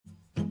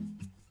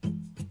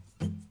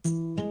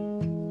Henri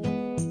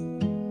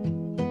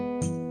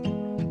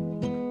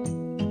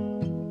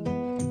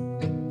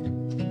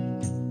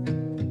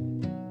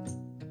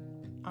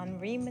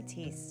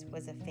Matisse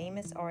was a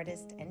famous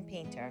artist and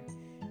painter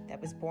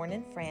that was born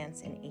in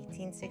France in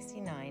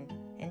 1869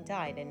 and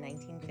died in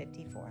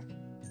 1954.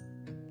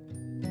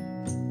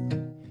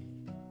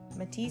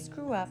 Matisse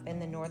grew up in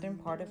the northern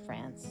part of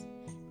France,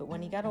 but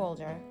when he got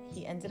older,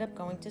 he ended up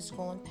going to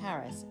school in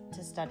Paris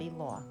to study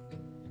law.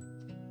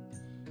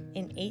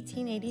 In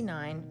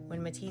 1889,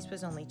 when Matisse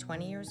was only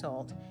 20 years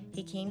old,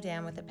 he came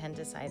down with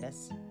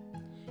appendicitis.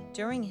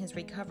 During his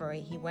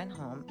recovery, he went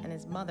home and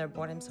his mother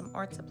bought him some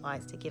art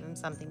supplies to give him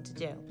something to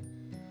do.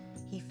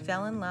 He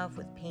fell in love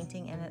with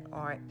painting and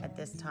art at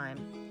this time,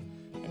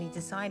 and he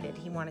decided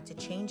he wanted to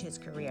change his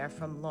career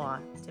from law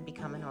to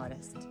become an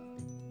artist.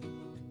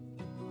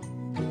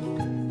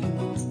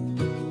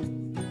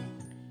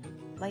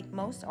 Like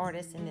most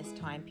artists in this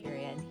time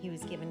period, he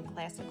was given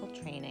classical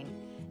training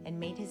and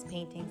made his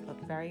paintings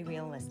look very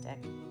realistic.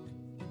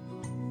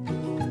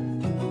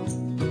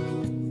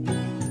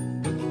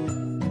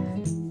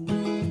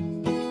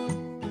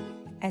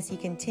 As he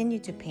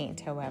continued to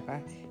paint,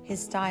 however,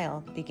 his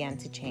style began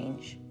to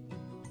change.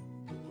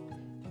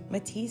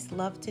 Matisse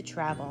loved to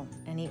travel,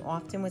 and he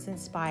often was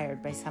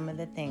inspired by some of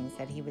the things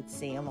that he would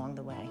see along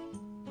the way.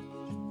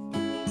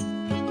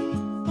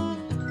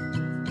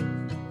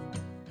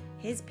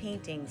 His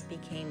paintings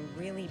became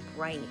really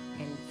bright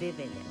and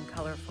vivid and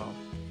colorful,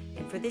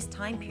 and for this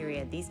time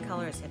period, these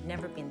colors have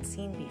never been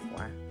seen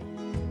before.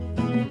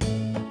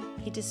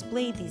 He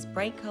displayed these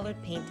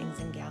bright-colored paintings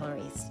in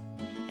galleries,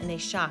 and they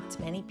shocked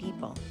many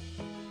people.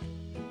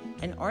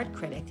 An art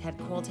critic had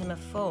called him a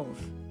fauve,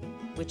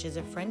 which is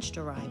a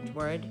French-derived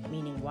word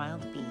meaning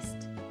wild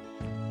beast.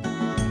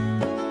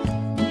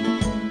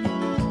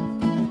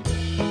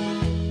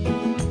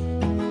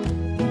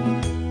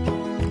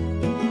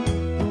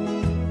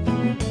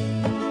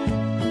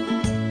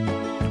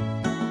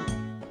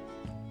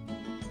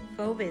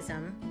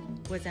 Fauvism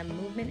was a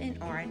movement in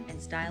art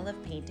and style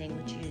of painting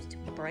which used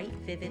bright,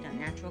 vivid,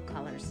 unnatural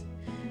colors.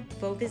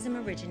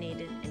 Fauvism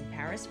originated in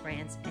Paris,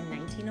 France in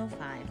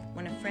 1905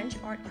 when a French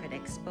art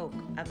critic spoke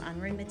of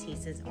Henri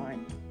Matisse's art.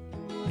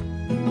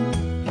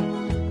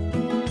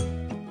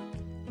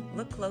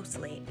 Look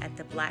closely at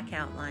the black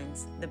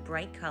outlines, the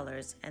bright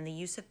colors, and the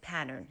use of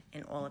pattern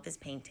in all of his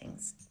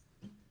paintings.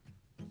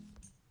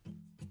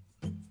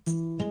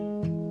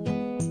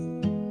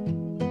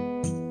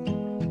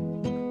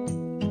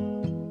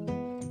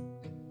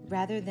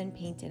 Rather than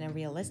paint in a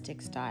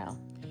realistic style,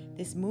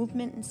 this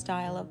movement and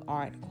style of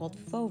art called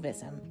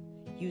Fauvism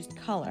used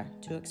color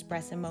to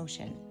express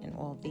emotion in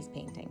all of these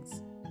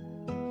paintings.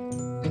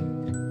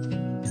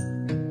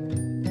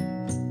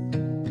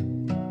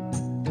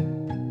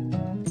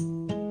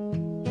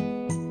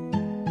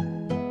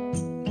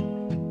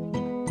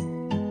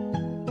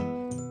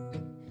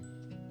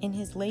 In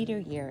his later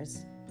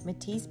years,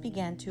 Matisse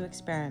began to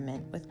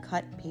experiment with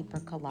cut paper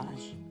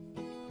collage.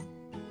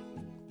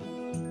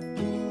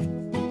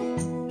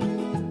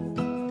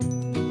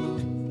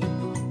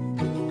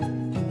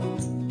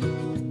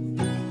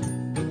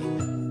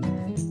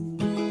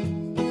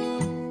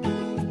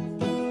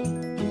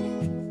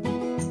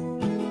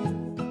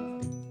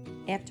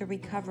 After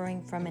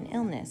recovering from an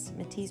illness,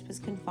 Matisse was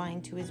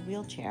confined to his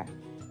wheelchair,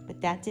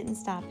 but that didn't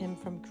stop him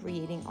from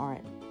creating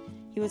art.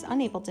 He was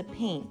unable to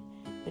paint,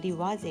 but he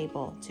was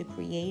able to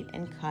create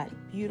and cut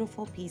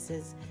beautiful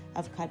pieces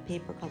of cut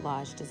paper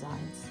collage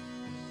designs.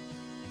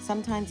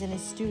 Sometimes in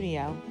his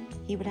studio,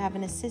 he would have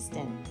an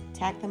assistant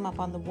tack them up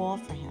on the wall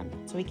for him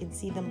so he could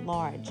see them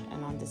large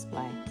and on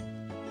display.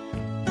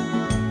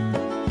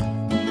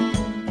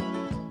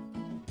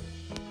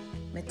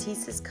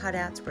 Matisse's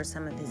cutouts were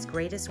some of his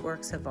greatest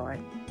works of art.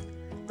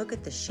 Look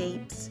at the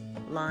shapes,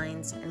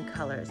 lines, and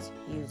colors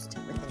used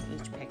within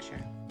each picture.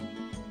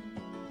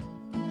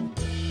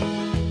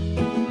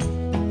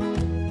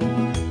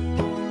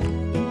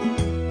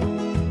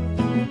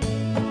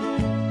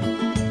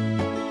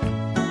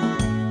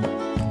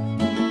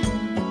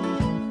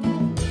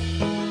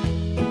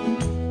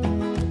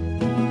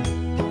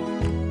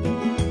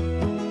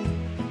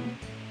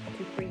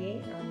 To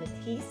create a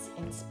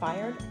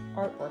Matisse-inspired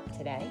artwork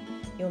today,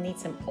 you'll need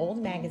some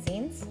old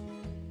magazines,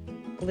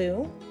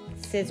 glue,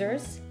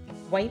 scissors,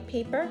 white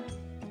paper,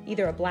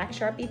 either a black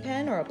Sharpie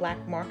pen or a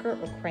black marker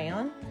or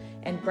crayon,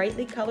 and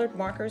brightly colored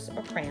markers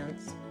or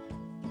crayons.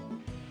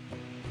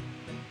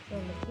 So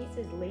in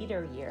Matisse's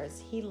later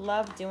years, he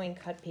loved doing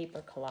cut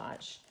paper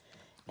collage.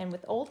 And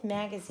with old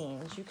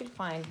magazines, you could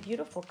find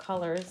beautiful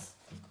colors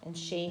and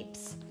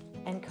shapes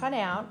and cut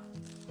out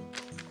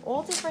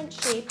all different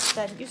shapes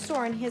that you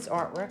saw in his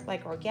artwork,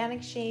 like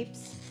organic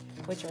shapes,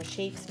 which are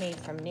shapes made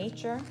from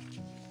nature,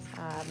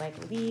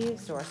 like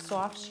leaves or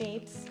soft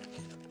shapes,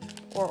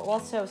 or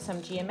also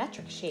some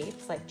geometric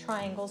shapes like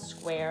triangles,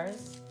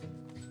 squares,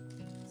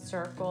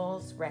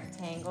 circles,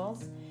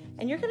 rectangles.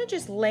 And you're going to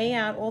just lay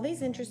out all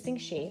these interesting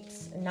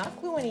shapes and not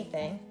glue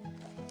anything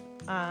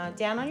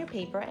down on your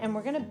paper, and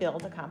we're going to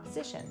build a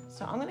composition.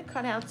 So I'm going to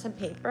cut out some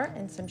paper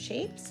and some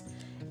shapes,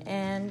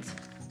 and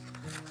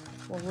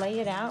we'll lay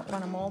it out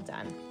when I'm all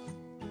done.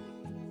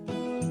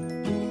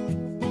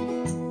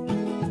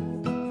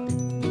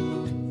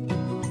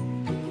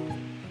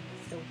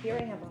 So here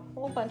I have a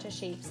whole bunch of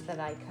shapes that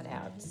I cut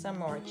out.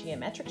 Some are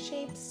geometric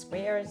shapes,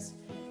 squares,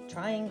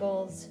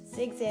 triangles,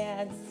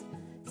 zigzags.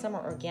 Some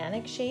are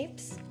organic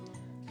shapes.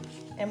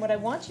 And what I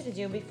want you to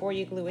do before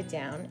you glue it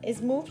down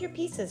is move your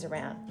pieces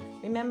around.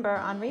 Remember,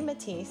 Henri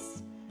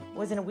Matisse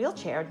was in a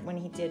wheelchair when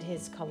he did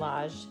his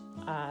collage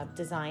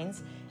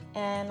designs,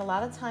 and a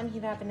lot of time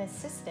he'd have an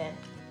assistant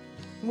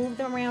move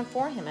them around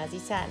for him as he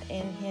sat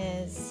in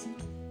his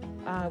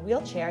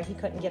wheelchair. He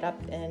couldn't get up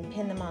and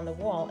pin them on the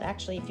wall.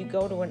 Actually, if you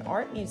go to an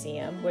art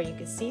museum where you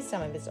can see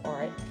some of his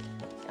art,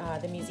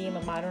 the Museum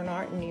of Modern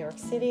Art in New York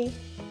City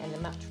and the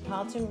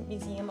Metropolitan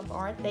Museum of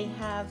Art, they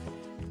have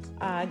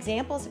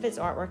examples of his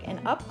artwork,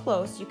 and up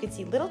close you could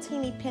see little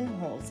teeny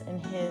pinholes in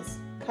his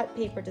cut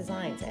paper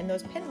designs, and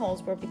those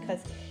pinholes were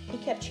because he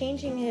kept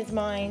changing his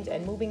mind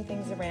and moving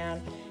things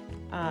around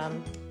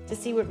to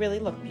see what really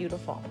looked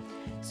beautiful.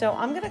 So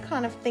I'm going to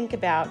kind of think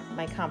about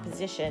my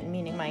composition,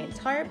 meaning my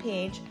entire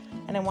page,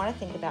 and I want to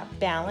think about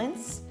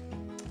balance.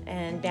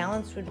 And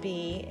balance would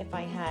be if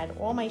I had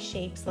all my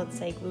shapes, let's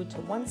say, glued to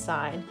one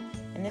side,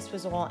 and this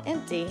was all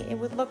empty, it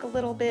would look a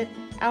little bit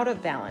out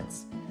of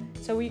balance.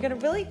 So you're going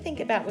to really think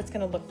about what's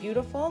going to look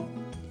beautiful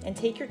and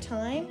take your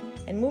time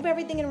and move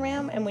everything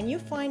around. And when you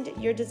find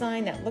your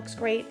design that looks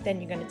great, then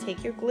you're going to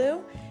take your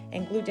glue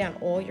and glue down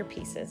all your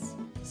pieces.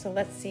 So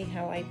let's see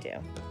how I do.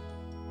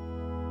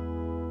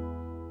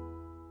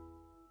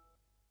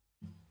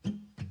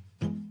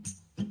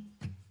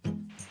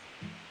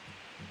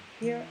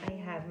 Here I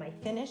have my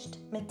finished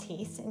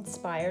Matisse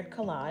inspired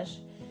collage,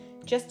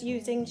 just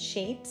using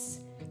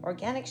shapes,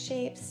 organic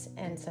shapes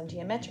and some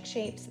geometric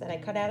shapes that I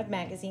cut out of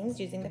magazines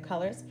using the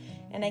colors,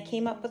 and I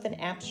came up with an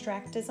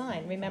abstract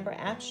design. Remember,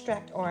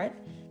 abstract art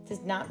does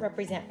not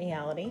represent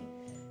reality,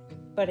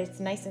 but it's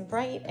nice and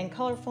bright and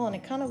colorful, and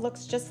it kind of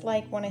looks just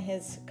like one of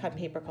his cut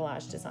paper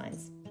collage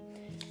designs.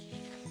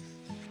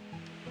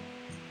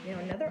 Now,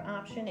 another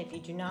option, if you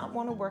do not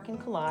want to work in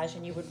collage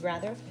and you would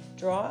rather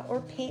draw or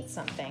paint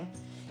something,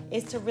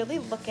 is to really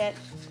look at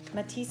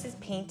Matisse's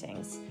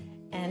paintings.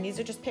 And these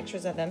are just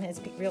pictures of them. His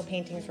real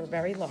paintings were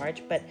very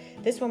large, but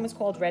this one was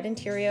called Red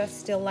Interior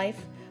Still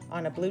Life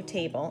on a Blue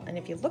Table. And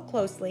if you look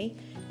closely,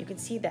 you can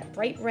see that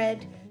bright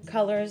red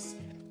colors.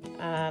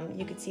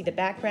 You can see the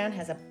background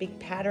has a big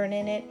pattern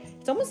in it.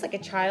 It's almost like a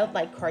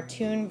childlike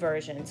cartoon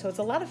version. So it's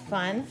a lot of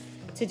fun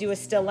to do a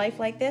still life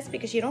like this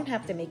because you don't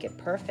have to make it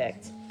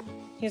perfect.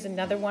 Here's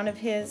another one of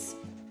his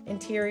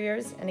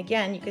interiors. And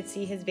again, you could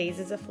see his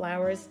vases of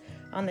flowers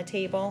on the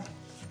table.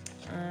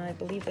 I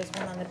believe there's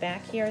one on the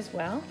back here as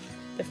well.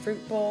 The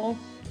fruit bowl,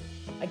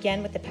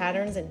 again with the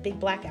patterns and big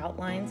black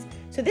outlines.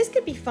 So this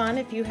could be fun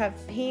if you have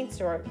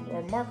paints or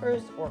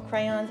markers or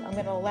crayons. I'm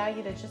going to allow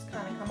you to just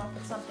kind of come up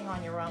with something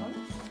on your own.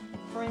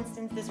 For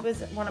instance, this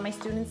was one of my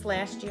students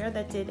last year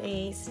that did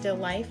a still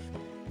life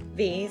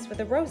vase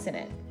with a rose in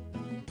it.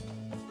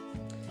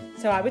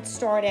 So I would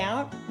start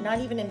out, not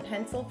even in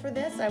pencil for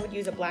this, I would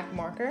use a black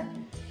marker.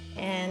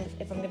 And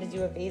if I'm going to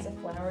do a vase of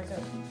flowers or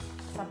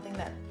something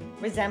that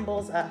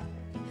resembles a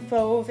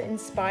Fauve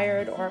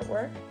inspired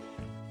artwork,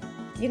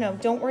 you know,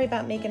 don't worry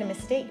about making a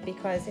mistake,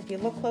 because if you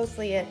look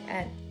closely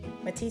at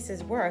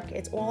Matisse's work,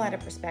 it's all out of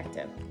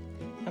perspective.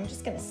 I'm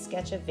just going to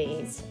sketch a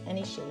vase,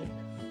 any shape.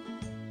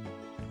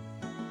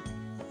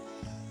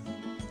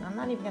 I'm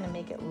not even going to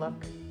make it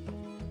look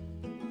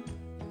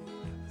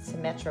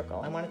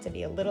symmetrical. I want it to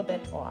be a little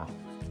bit off.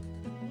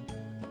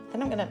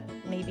 Then I'm going to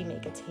maybe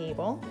make a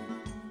table.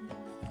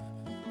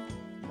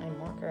 My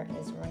marker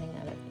is running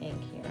out of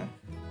ink here.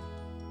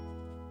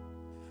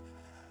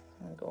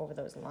 I'm going to go over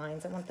those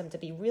lines. I want them to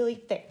be really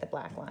thick, the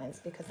black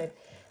lines, because they're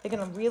going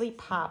to really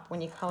pop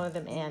when you color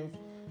them in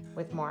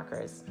with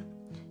markers.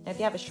 Now, if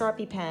you have a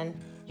Sharpie pen,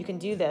 you can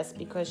do this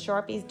because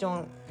Sharpies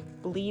don't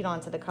bleed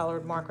onto the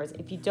colored markers.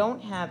 If you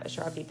don't have a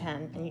Sharpie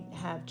pen and you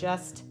have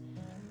just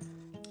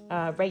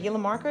regular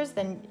markers,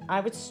 then I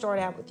would start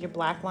out with your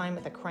black line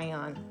with a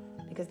crayon,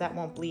 because that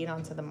won't bleed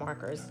onto the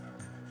markers.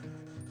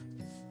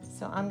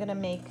 So I'm going to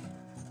make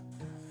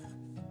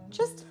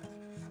just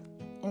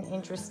an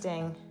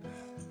interesting,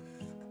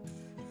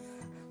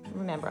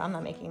 remember, I'm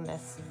not making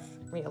this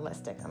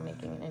realistic. I'm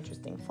making an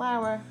interesting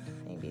flower,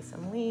 maybe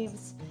some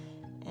leaves,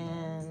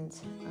 and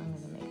I'm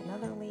going to make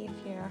another leaf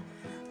here.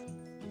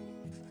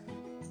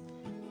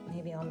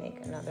 Maybe I'll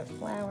make another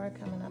flower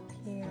coming up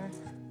here.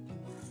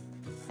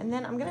 And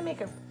then I'm going to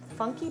make a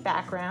funky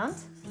background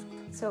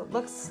so it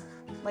looks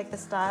like the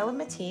style of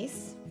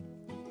Matisse.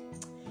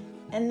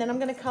 And then I'm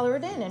going to color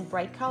it in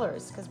bright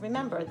colors, because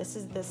remember, this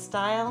is the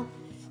style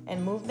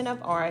and movement of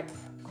art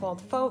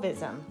called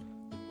Fauvism.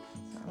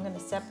 So I'm going to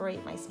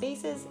separate my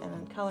spaces and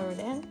then color it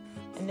in.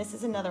 And this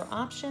is another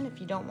option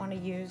if you don't want to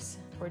use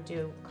or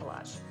do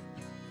collage.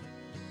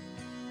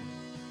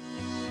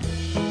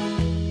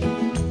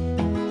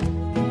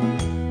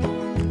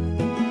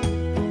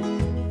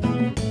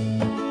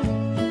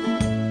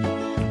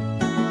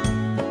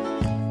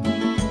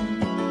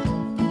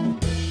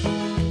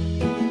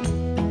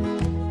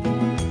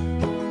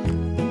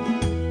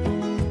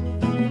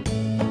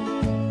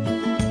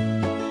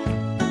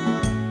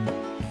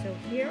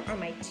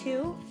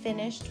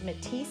 finished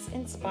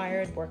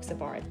Matisse-inspired works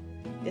of art.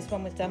 This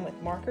one was done with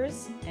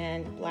markers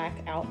and black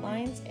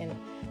outlines in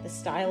the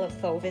style of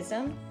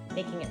Fauvism,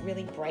 making it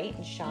really bright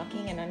and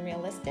shocking and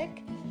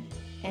unrealistic.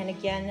 And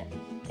again,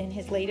 in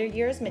his later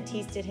years,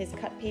 Matisse did his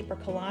cut paper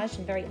collage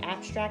in very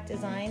abstract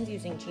designs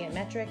using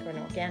geometric or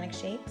organic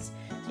shapes.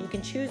 So you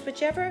can choose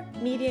whichever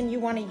medium you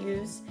want to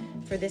use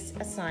for this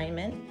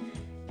assignment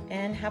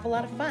and have a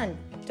lot of fun.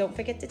 Don't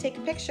forget to take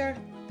a picture.